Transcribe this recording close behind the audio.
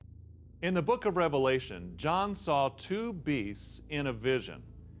In the book of Revelation, John saw two beasts in a vision.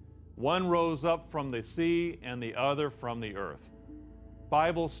 One rose up from the sea and the other from the earth.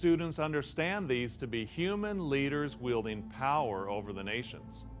 Bible students understand these to be human leaders wielding power over the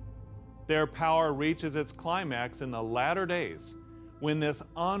nations. Their power reaches its climax in the latter days, when this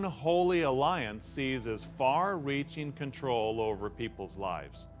unholy alliance seizes far-reaching control over people's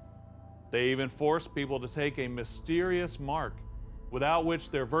lives. They even force people to take a mysterious mark without which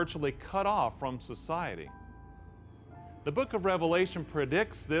they're virtually cut off from society. The book of Revelation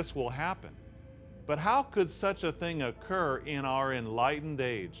predicts this will happen. But how could such a thing occur in our enlightened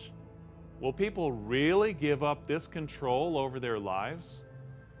age? Will people really give up this control over their lives?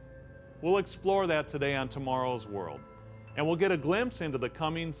 We'll explore that today on Tomorrow's World, and we'll get a glimpse into the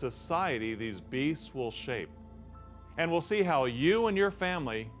coming society these beasts will shape. And we'll see how you and your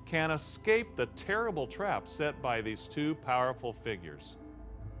family can escape the terrible trap set by these two powerful figures.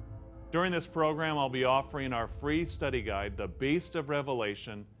 During this program, I'll be offering our free study guide, The Beast of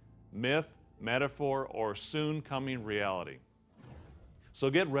Revelation, Myth, Metaphor, or Soon Coming Reality. So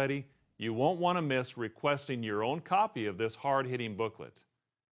get ready. You won't want to miss requesting your own copy of this hard-hitting booklet.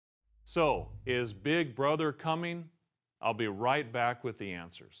 So, is Big Brother coming? I'll be right back with the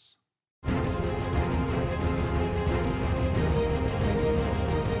answers.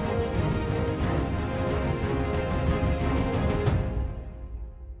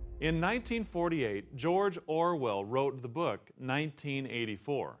 In 1948, George Orwell wrote the book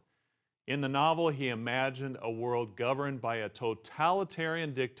 1984. In the novel, he imagined a world governed by a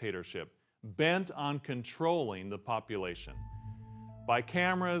totalitarian dictatorship bent on controlling the population. By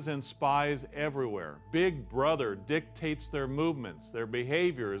cameras and spies everywhere, Big Brother dictates their movements, their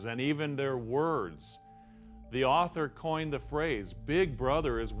behaviors, and even their words. The author coined the phrase, "Big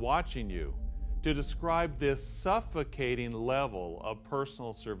Brother is watching you," to describe this suffocating level of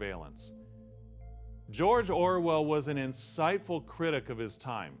personal surveillance. George Orwell was an insightful critic of his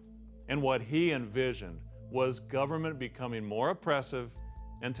time, and what he envisioned was government becoming more oppressive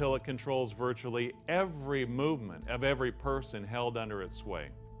until it controls virtually every movement of every person held under its sway.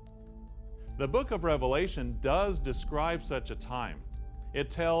 The book of Revelation does describe such a time.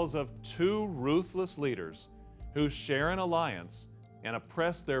 It tells of two ruthless leaders who share an alliance and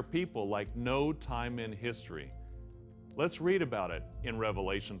oppress their people like no time in history. Let's read about it in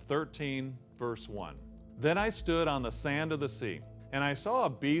Revelation 13, verse 1. Then I stood on the sand of the sea, and I saw a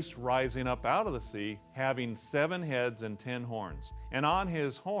beast rising up out of the sea, having 7 heads and 10 horns, and on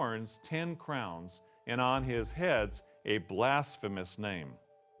his horns 10 crowns, and on his heads a blasphemous name.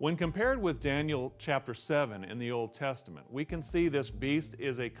 When compared with Daniel chapter 7 in the Old Testament, we can see this beast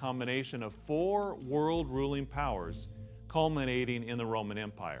is a combination of 4 world-ruling powers culminating in the Roman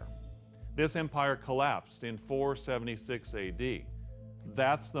Empire. This empire collapsed in 476 AD.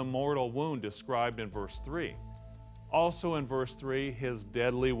 That's the mortal wound described in verse 3. Also in verse 3, his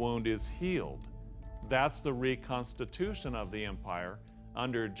deadly wound is healed. That's the reconstitution of the empire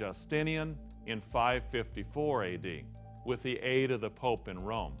under Justinian in 554 AD, with the aid of the Pope in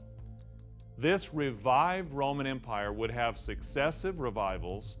Rome. This revived Roman Empire would have successive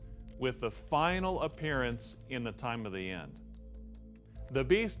revivals with the final appearance in the time of the end. The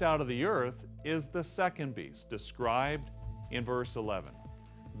beast out of the earth is the second beast, described in verse 11.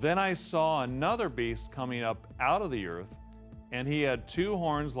 Then I saw another beast coming up out of the earth, and he had 2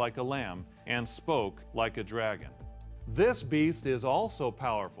 horns like a lamb and spoke like a dragon. This beast is also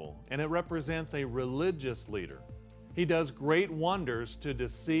powerful, and it represents a religious leader. He does great wonders to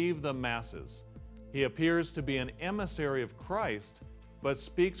deceive the masses. He appears to be an emissary of Christ, but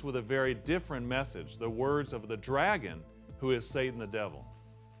speaks with a very different message, the words of the dragon, who is Satan the devil.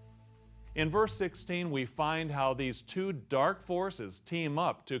 In verse 16, we find how these two dark forces team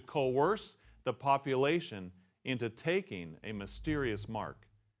up to coerce the population into taking a mysterious mark.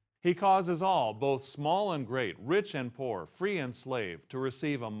 He causes all, both small and great, rich and poor, free and slave, to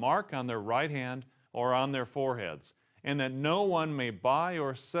receive a mark on their right hand or on their foreheads, and that no one may buy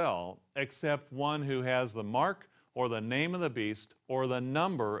or sell except one who has the mark or the name of the beast or the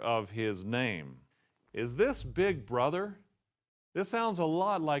number of his name. Is this Big Brother? This sounds a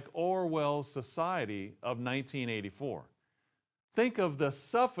lot like Orwell's society of 1984. Think of the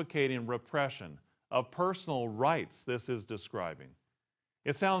suffocating repression of personal rights this is describing.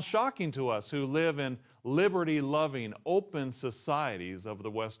 It sounds shocking to us who live in liberty-loving, open societies of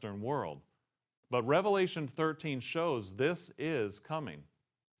the Western world. But Revelation 13 shows this is coming.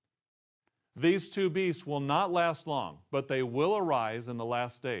 These two beasts will not last long, but they will arise in the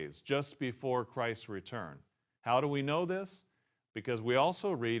last days, just before Christ's return. How do we know this? Because we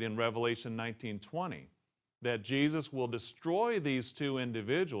also read in Revelation 19:20 that Jesus will destroy these two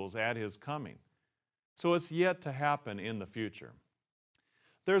individuals at his coming. So it's yet to happen in the future.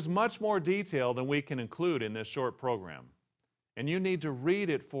 There's much more detail than we can include in this short program, and you need to read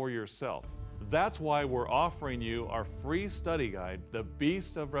it for yourself. That's why we're offering you our free study guide, The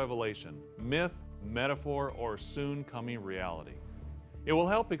Beast of Revelation, Myth, Metaphor, or Soon Coming Reality. It will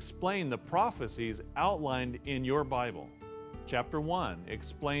help explain the prophecies outlined in your Bible. Chapter 1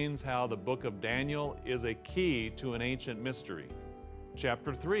 explains how the book of Daniel is a key to an ancient mystery.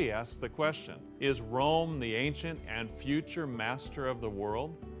 Chapter 3 asks the question, is Rome the ancient and future master of the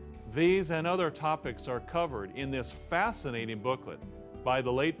world? These and other topics are covered in this fascinating booklet by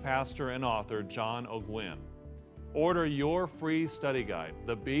the late pastor and author John Ogwyn. Order your free study guide,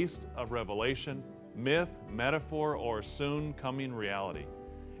 The Beast of Revelation, Myth, Metaphor, or Soon Coming Reality.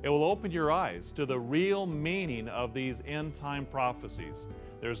 It will open your eyes to the real meaning of these end-time prophecies.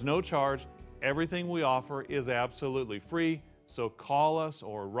 There's no charge. Everything we offer is absolutely free, so call us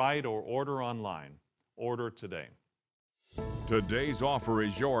or write or order online. Order today. Today's offer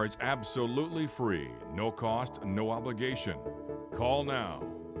is yours absolutely free, no cost, no obligation. Call now,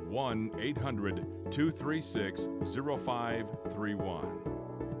 1-800-236-0531.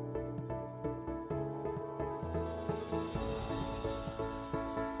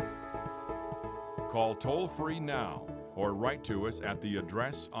 Call toll-free now or write to us at the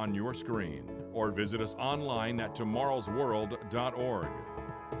address on your screen or visit us online at tomorrowsworld.org.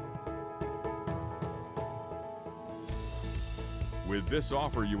 With this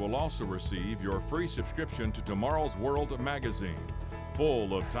offer, you will also receive your free subscription to Tomorrow's World magazine,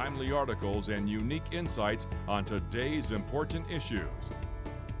 full of timely articles and unique insights on today's important issues.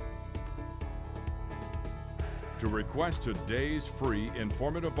 To request today's free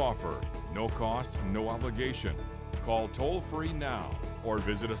informative offer, no cost, no obligation, call toll-free now or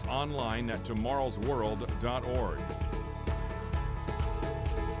visit us online at tomorrowsworld.org.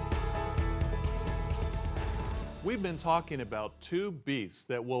 We've been talking about two beasts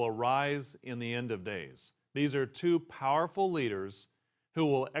that will arise in the end of days. These are two powerful leaders who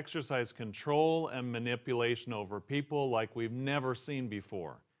will exercise control and manipulation over people like we've never seen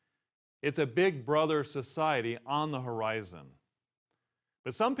before. It's a big brother society on the horizon.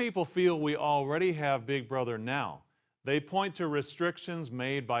 But some people feel we already have Big Brother now. They point to restrictions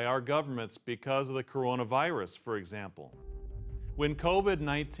made by our governments because of the coronavirus, for example. When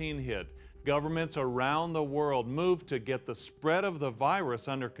COVID-19 hit, governments around the world moved to get the spread of the virus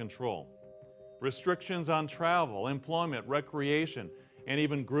under control. Restrictions on travel, employment, recreation, and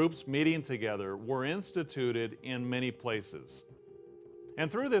even groups meeting together were instituted in many places.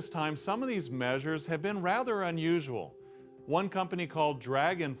 And through this time, some of these measures have been rather unusual. One company called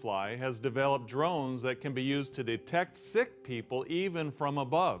Dragonfly has developed drones that can be used to detect sick people even from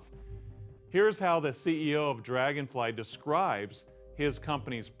above. Here's how the CEO of Dragonfly describes his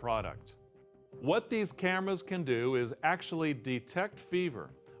company's product. What these cameras can do is actually detect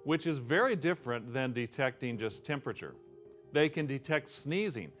fever, which is very different than detecting just temperature. They can detect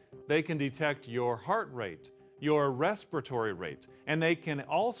sneezing, they can detect your heart rate, your respiratory rate, and they can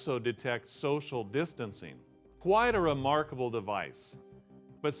also detect social distancing. Quite a remarkable device.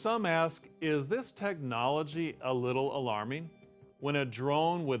 But some ask, is this technology a little alarming? When a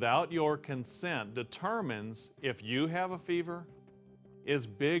drone without your consent determines if you have a fever, is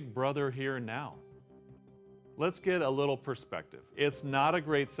Big Brother here now? Let's get a little perspective. It's not a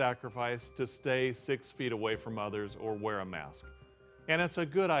great sacrifice to stay 6 feet away from others or wear a mask. And it's a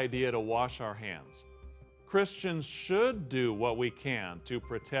good idea to wash our hands. Christians should do what we can to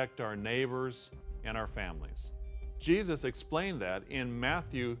protect our neighbors and our families. Jesus explained that in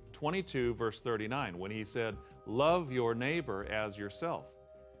Matthew 22, verse 39, when he said, "Love your neighbor as yourself."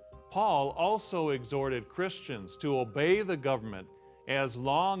 Paul also exhorted Christians to obey the government as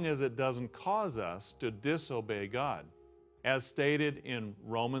long as it doesn't cause us to disobey God. As stated in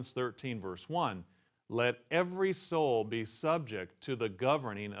Romans 13, verse 1, let every soul be subject to the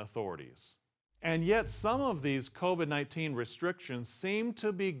governing authorities. And yet some of these COVID-19 restrictions seem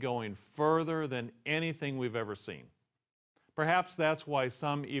to be going further than anything we've ever seen. Perhaps that's why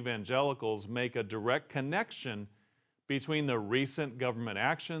some evangelicals make a direct connection between the recent government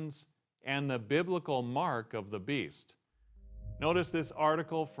actions and the biblical mark of the beast. Notice this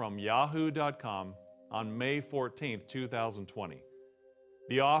article from yahoo.com on May 14, 2020.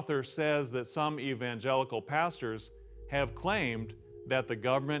 The author says that some evangelical pastors have claimed that the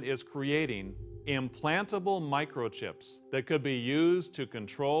government is creating implantable microchips that could be used to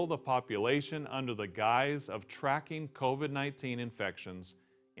control the population under the guise of tracking COVID-19 infections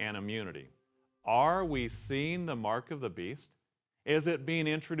and immunity. Are we seeing the mark of the beast? Is it being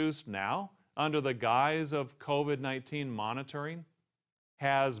introduced now, under the guise of COVID-19 monitoring?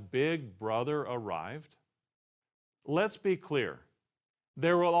 Has Big Brother arrived? Let's be clear.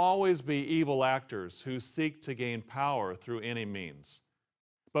 There will always be evil actors who seek to gain power through any means.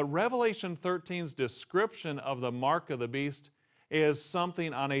 But Revelation 13's description of the mark of the beast is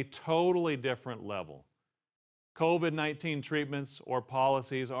something on a totally different level. COVID-19 treatments or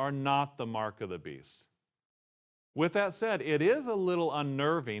policies are not the mark of the beast. With that said, it is a little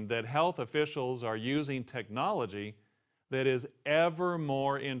unnerving that health officials are using technology that is ever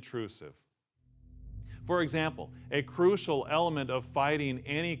more intrusive. For example, a crucial element of fighting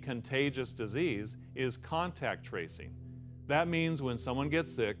any contagious disease is contact tracing. That means when someone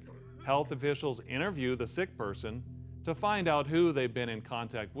gets sick, health officials interview the sick person to find out who they've been in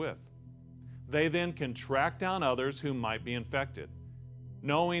contact with. They then can track down others who might be infected.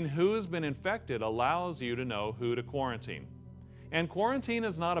 Knowing who's been infected allows you to know who to quarantine. And quarantine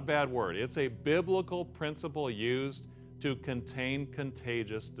is not a bad word. It's a biblical principle used to contain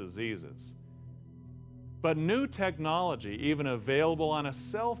contagious diseases. But new technology, even available on a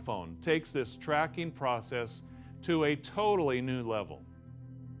cell phone, takes this tracking process to a totally new level.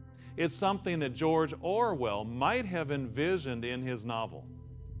 It's something that George Orwell might have envisioned in his novel.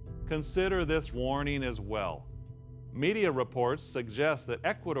 Consider this warning as well. Media reports suggest that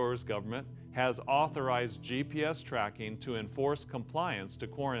Ecuador's government has authorized GPS tracking to enforce compliance to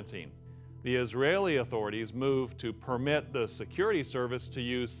quarantine. The Israeli authorities moved to permit the security service to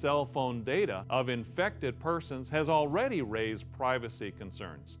use cell phone data of infected persons has already raised privacy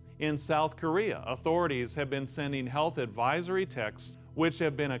concerns. In South Korea, authorities have been sending health advisory texts which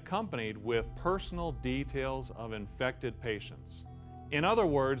have been accompanied with personal details of infected patients. In other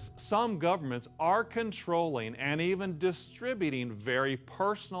words, some governments are controlling and even distributing very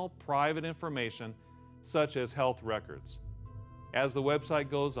personal, private information, such as health records. As the website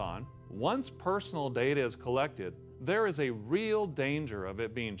goes on, once personal data is collected, there is a real danger of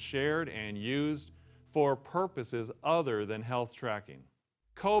it being shared and used for purposes other than health tracking.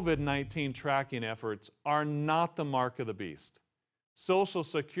 COVID-19 tracking efforts are not the mark of the beast. Social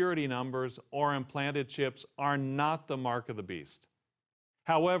Security numbers or implanted chips are not the mark of the beast.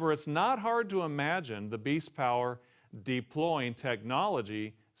 However, it's not hard to imagine the beast power deploying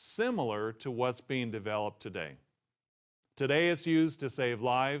technology similar to what's being developed today. Today it's used to save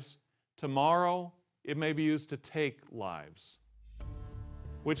lives. Tomorrow it may be used to take lives.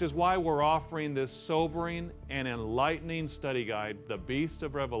 Which is why we're offering this sobering and enlightening study guide, The Beast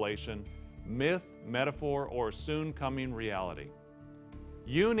of Revelation, Myth, Metaphor, or Soon Coming Reality.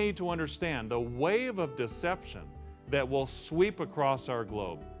 You need to understand the wave of deception that will sweep across our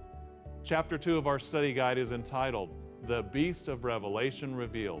globe. Chapter 2 of our study guide is entitled, The Beast of Revelation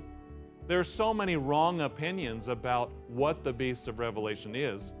Revealed. There are so many wrong opinions about what the Beast of Revelation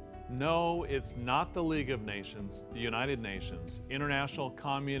is. No, it's not the League of Nations, the United Nations, international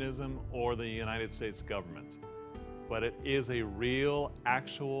communism, or the United States government. But it is a real,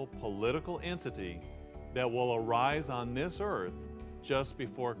 actual political entity that will arise on this earth just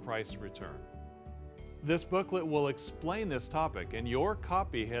before Christ's return. This booklet will explain this topic, and your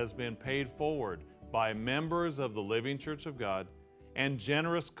copy has been paid forward by members of the Living Church of God and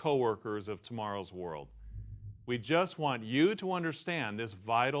generous co-workers of Tomorrow's World. We just want you to understand this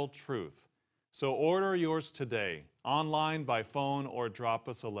vital truth. So order yours today, online, by phone, or drop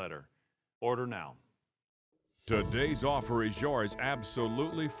us a letter. Order now. Today's offer is yours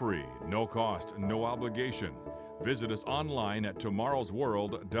absolutely free, no cost, no obligation. Visit us online at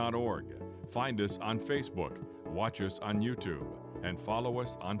tomorrowsworld.org. Find us on Facebook, watch us on YouTube, and follow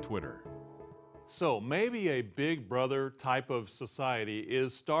us on Twitter. So maybe a Big Brother type of society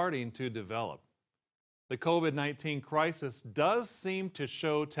is starting to develop. The COVID-19 crisis does seem to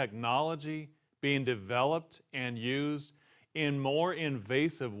show technology being developed and used in more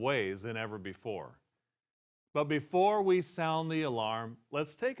invasive ways than ever before. But before we sound the alarm,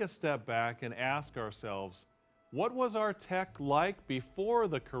 let's take a step back and ask ourselves, what was our tech like before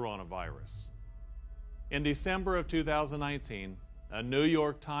the coronavirus? In December of 2019, a New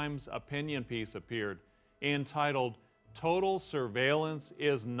York Times opinion piece appeared entitled, "Total Surveillance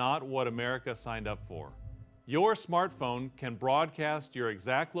is Not What America Signed Up For." Your smartphone can broadcast your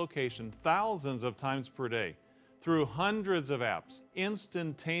exact location thousands of times per day through hundreds of apps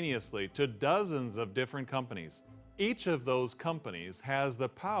instantaneously to dozens of different companies. Each of those companies has the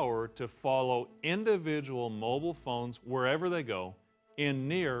power to follow individual mobile phones wherever they go in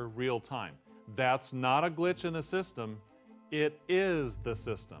near real time. That's not a glitch in the system, it is the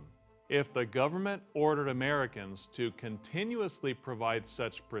system. If the government ordered Americans to continuously provide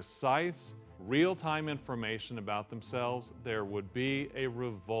such precise, real-time information about themselves, there would be a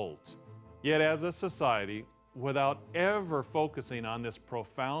revolt. Yet as a society, without ever focusing on this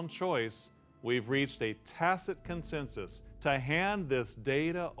profound choice, we've reached a tacit consensus to hand this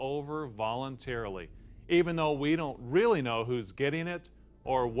data over voluntarily, even though we don't really know who's getting it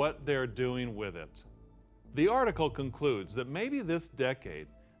or what they're doing with it. The article concludes that maybe this decade,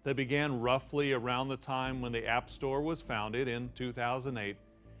 that began roughly around the time when the App Store was founded in 2008,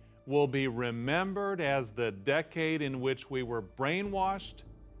 will be remembered as the decade in which we were brainwashed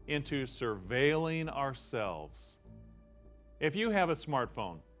into surveilling ourselves. If you have a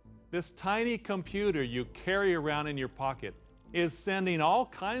smartphone, this tiny computer you carry around in your pocket is sending all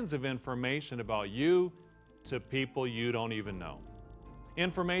kinds of information about you to people you don't even know.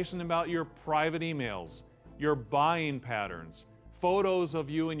 Information about your private emails, your buying patterns, photos of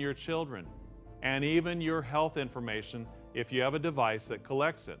you and your children, and even your health information if you have a device that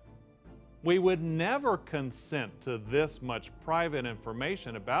collects it. We would never consent to this much private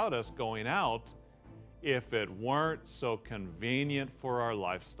information about us going out if it weren't so convenient for our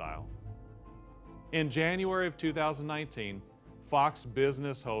lifestyle. In January of 2019, Fox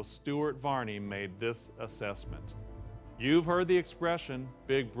Business host Stuart Varney made this assessment. You've heard the expression,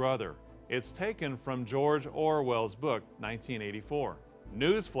 Big Brother. It's taken from George Orwell's book, 1984.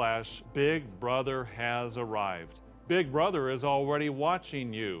 Newsflash, Big Brother has arrived. Big Brother is already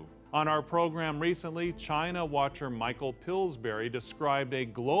watching you. On our program recently, China watcher Michael Pillsbury described a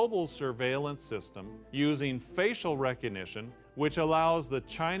global surveillance system using facial recognition, which allows the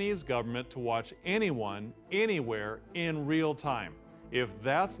Chinese government to watch anyone, anywhere, in real time. If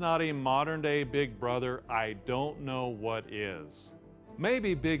that's not a modern-day Big Brother, I don't know what is.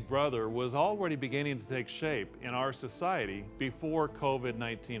 Maybe Big Brother was already beginning to take shape in our society before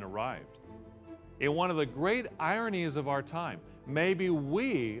COVID-19 arrived. In one of the great ironies of our time, maybe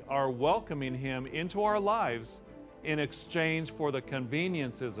we are welcoming him into our lives in exchange for the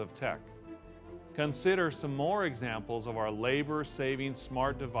conveniences of tech. Consider some more examples of our labor-saving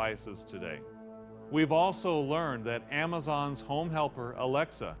smart devices today. We've also learned that Amazon's home helper,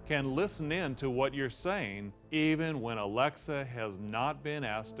 Alexa, can listen in to what you're saying even when Alexa has not been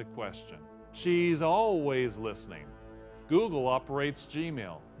asked a question. She's always listening. Google operates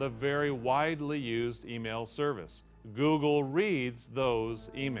Gmail, the very widely used email service. Google reads those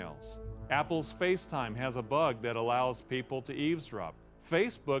emails. Apple's FaceTime has a bug that allows people to eavesdrop.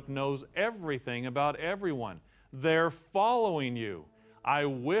 Facebook knows everything about everyone. They're following you. I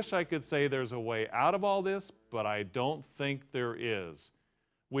wish I could say there's a way out of all this, but I don't think there is.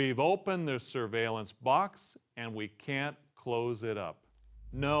 We've opened the surveillance box and we can't close it up.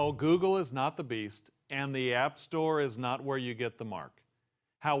 No, Google is not the beast, and the App Store is not where you get the mark.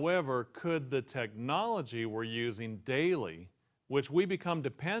 However, could the technology we're using daily, which we become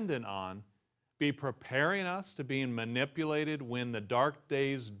dependent on, be preparing us to being manipulated when the dark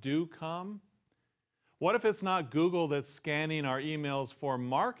days do come? What if it's not Google that's scanning our emails for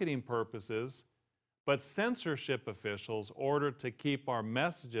marketing purposes, but censorship officials ordered to keep our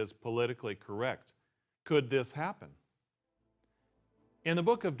messages politically correct? Could this happen? In the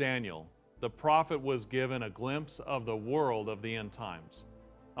book of Daniel, the prophet was given a glimpse of the world of the end times.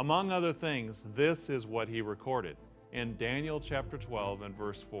 Among other things, this is what he recorded in Daniel chapter 12 and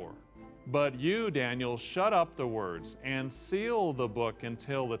verse 4. But you, Daniel, shut up the words and seal the book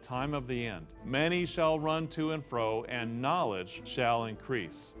until the time of the end. Many shall run to and fro, and knowledge shall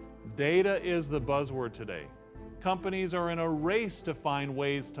increase. Data is the buzzword today. Companies are in a race to find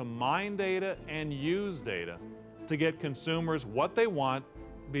ways to mine data and use data to get consumers what they want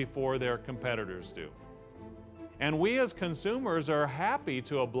before their competitors do. And we as consumers are happy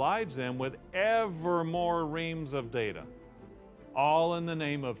to oblige them with ever more reams of data, all in the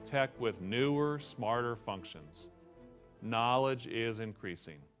name of tech with newer, smarter functions. Knowledge is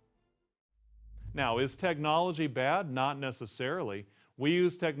increasing. Now, is technology bad? Not necessarily. We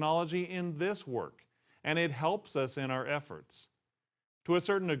use technology in this work, and it helps us in our efforts. To a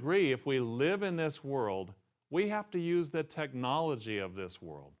certain degree, if we live in this world, we have to use the technology of this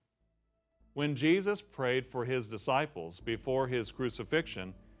world. When Jesus prayed for his disciples before his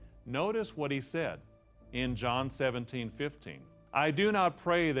crucifixion, notice what he said in John 17:15. I do not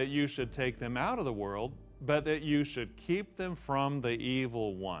pray that you should take them out of the world, but that you should keep them from the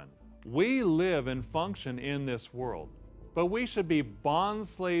evil one. We live and function in this world, but we should be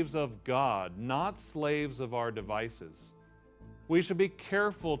bondslaves of God, not slaves of our devices. We should be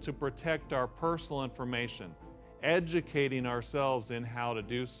careful to protect our personal information, educating ourselves in how to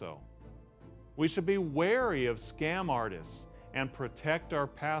do so. We should be wary of scam artists and protect our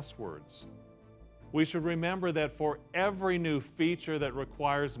passwords. We should remember that for every new feature that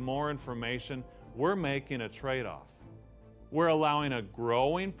requires more information, we're making a trade-off. We're allowing a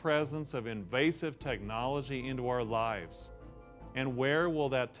growing presence of invasive technology into our lives. And where will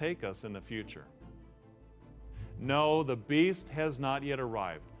that take us in the future? No, the beast has not yet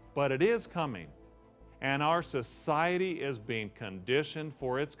arrived, but it is coming. And our society is being conditioned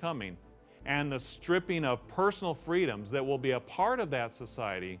for its coming and the stripping of personal freedoms that will be a part of that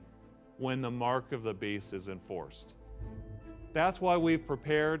society when the mark of the beast is enforced. That's why we've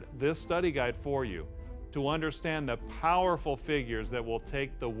prepared this study guide for you to understand the powerful figures that will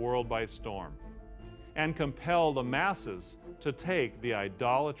take the world by storm and compel the masses to take the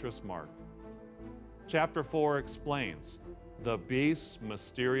idolatrous mark. Chapter 4 explains the beast's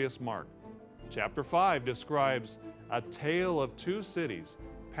mysterious mark. Chapter 5 describes a tale of two cities,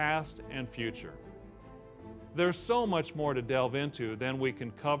 past and future. There's so much more to delve into than we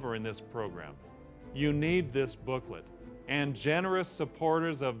can cover in this program. You need this booklet, and generous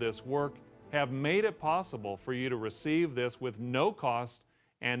supporters of this work have made it possible for you to receive this with no cost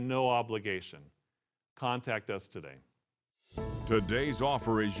and no obligation. Contact us today. Today's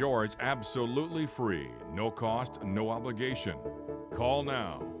offer is yours absolutely free, no cost, no obligation. Call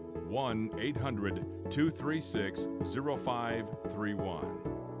now, 1-800-236-0531.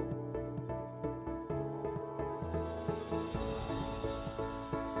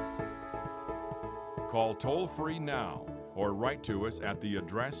 Call toll-free now or write to us at the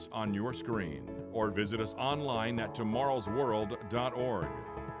address on your screen or visit us online at tomorrowsworld.org.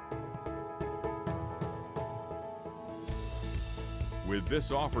 With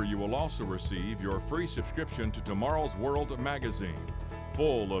this offer, you will also receive your free subscription to Tomorrow's World magazine,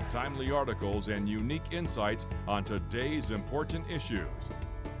 full of timely articles and unique insights on today's important issues.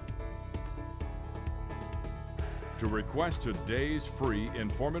 To request today's free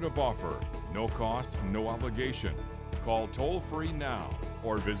informative offer, no cost, no obligation, call toll-free now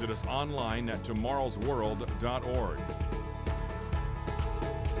or visit us online at tomorrowsworld.org.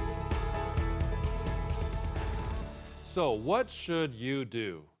 So, what should you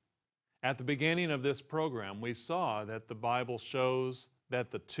do? At the beginning of this program, we saw that the Bible shows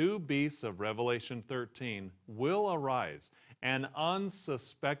that the two beasts of Revelation 13 will arise, and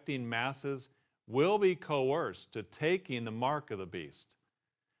unsuspecting masses will be coerced to taking the mark of the beast.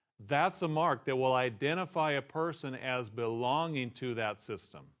 That's a mark that will identify a person as belonging to that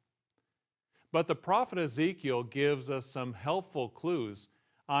system. But the prophet Ezekiel gives us some helpful clues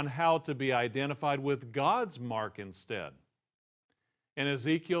on how to be identified with God's mark instead. In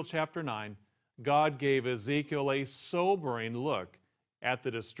Ezekiel chapter 9, God gave Ezekiel a sobering look at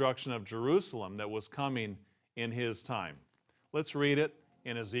the destruction of Jerusalem that was coming in his time. Let's read it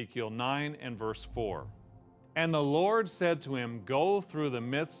in Ezekiel 9 and verse 4. And the Lord said to him, "Go through the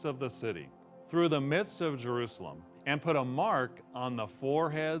midst of the city, through the midst of Jerusalem, and put a mark on the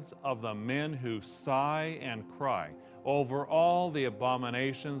foreheads of the men who sigh and cry over all the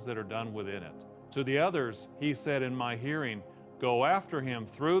abominations that are done within it. To the others he said in my hearing, Go after him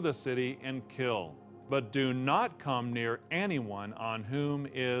through the city and kill, but do not come near anyone on whom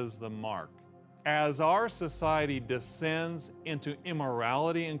is the mark." As our society descends into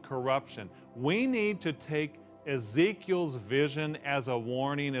immorality and corruption, we need to take Ezekiel's vision as a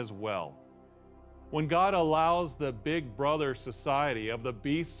warning as well. When God allows the big brother society of the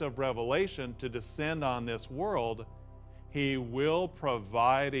beasts of Revelation to descend on this world, He will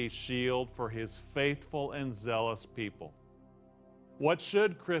provide a shield for His faithful and zealous people. What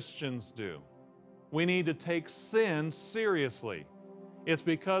should Christians do? We need to take sin seriously. It's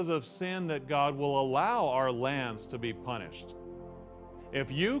because of sin that God will allow our lands to be punished.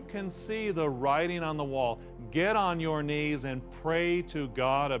 If you can see the writing on the wall, get on your knees and pray to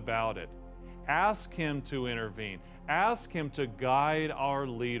God about it. Ask Him to intervene. Ask Him to guide our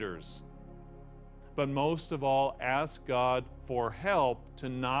leaders. But most of all, ask God for help to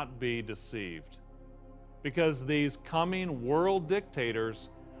not be deceived. Because these coming world dictators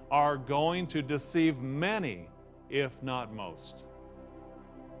are going to deceive many, if not most.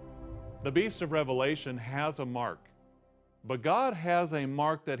 The beast of Revelation has a mark, but God has a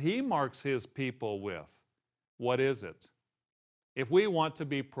mark that He marks His people with. What is it? If we want to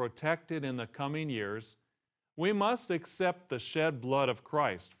be protected in the coming years, we must accept the shed blood of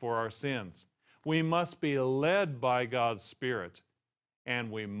Christ for our sins. We must be led by God's Spirit,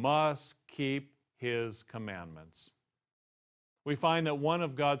 and we must keep His commandments. We find that one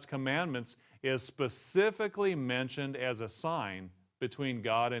of God's commandments is specifically mentioned as a sign between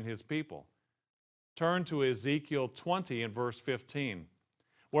God and His people. Turn to Ezekiel 20 and verse 15,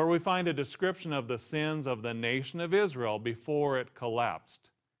 where we find a description of the sins of the nation of Israel before it collapsed.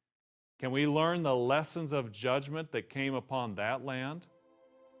 Can we learn the lessons of judgment that came upon that land?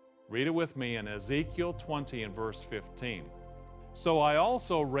 Read it with me in Ezekiel 20 and verse 15. So I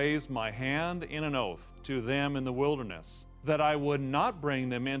also raised my hand in an oath to them in the wilderness, that I would not bring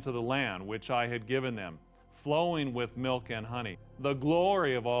them into the land which I had given them, flowing with milk and honey, the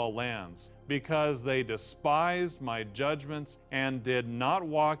glory of all lands, because they despised my judgments and did not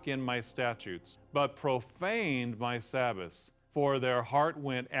walk in my statutes, but profaned my Sabbaths, for their heart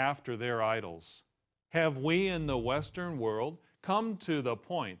went after their idols. Have we in the Western world come to the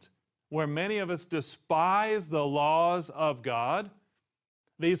point where many of us despise the laws of God?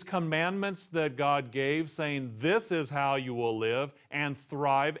 These commandments that God gave, saying, this is how you will live and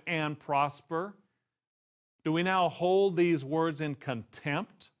thrive and prosper. Do we now hold these words in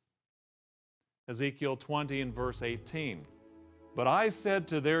contempt? Ezekiel 20 and verse 18. But I said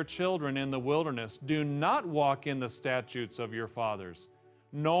to their children in the wilderness, do not walk in the statutes of your fathers,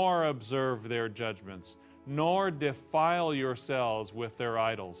 nor observe their judgments, nor defile yourselves with their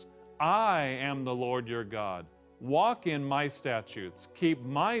idols. I am the Lord your God. Walk in my statutes, keep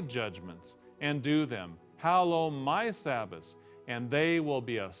my judgments, and do them. Hallow my Sabbaths, and they will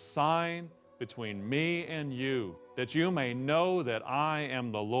be a sign between me and you, that you may know that I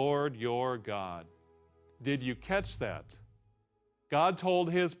am the Lord your God. Did you catch that? God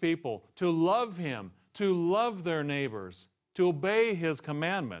told His people to love Him, to love their neighbors, to obey His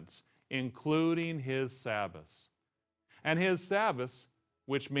commandments, including His Sabbaths. And His Sabbaths,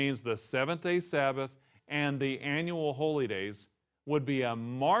 which means the seventh-day Sabbath and the annual holy days, would be a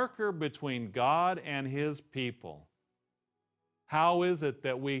marker between God and His people. How is it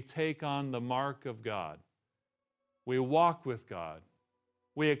that we take on the mark of God? We walk with God.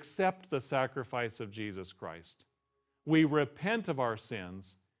 We accept the sacrifice of Jesus Christ. We repent of our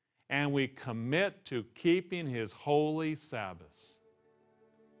sins, and we commit to keeping His holy Sabbaths.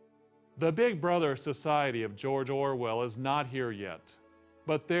 The Big Brother society of George Orwell is not here yet,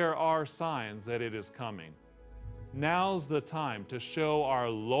 but there are signs that it is coming. Now's the time to show our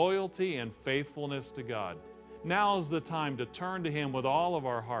loyalty and faithfulness to God. Now's the time to turn to Him with all of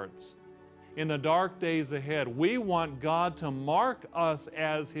our hearts. In the dark days ahead, we want God to mark us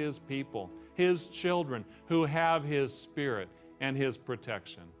as His people, His children who have His Spirit and His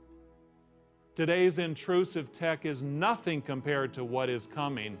protection. Today's intrusive tech is nothing compared to what is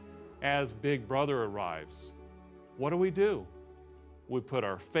coming as Big Brother arrives. What do? We put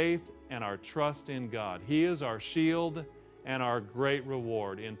our faith and our trust in God. He is our shield and our great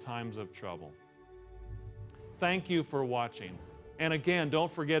reward in times of trouble. Thank you for watching. And again,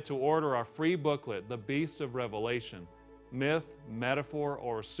 don't forget to order our free booklet, The Beasts of Revelation, Myth, Metaphor,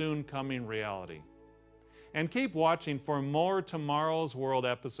 or Soon Coming Reality. And keep watching for more Tomorrow's World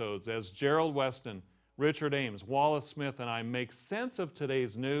episodes as Gerald Weston, Richard Ames, Wallace Smith, and I make sense of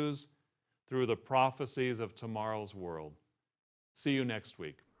today's news through the prophecies of tomorrow's world. See you next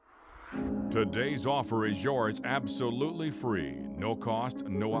week. Today's offer is yours absolutely free, no cost,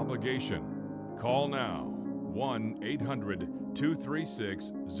 no obligation. Call now,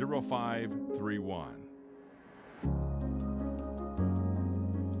 1-800-236-0531.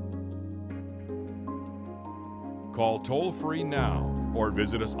 Call toll-free now or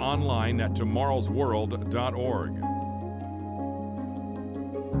visit us online at tomorrowsworld.org.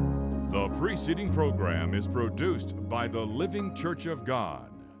 The preceding program is produced by the Living Church of God.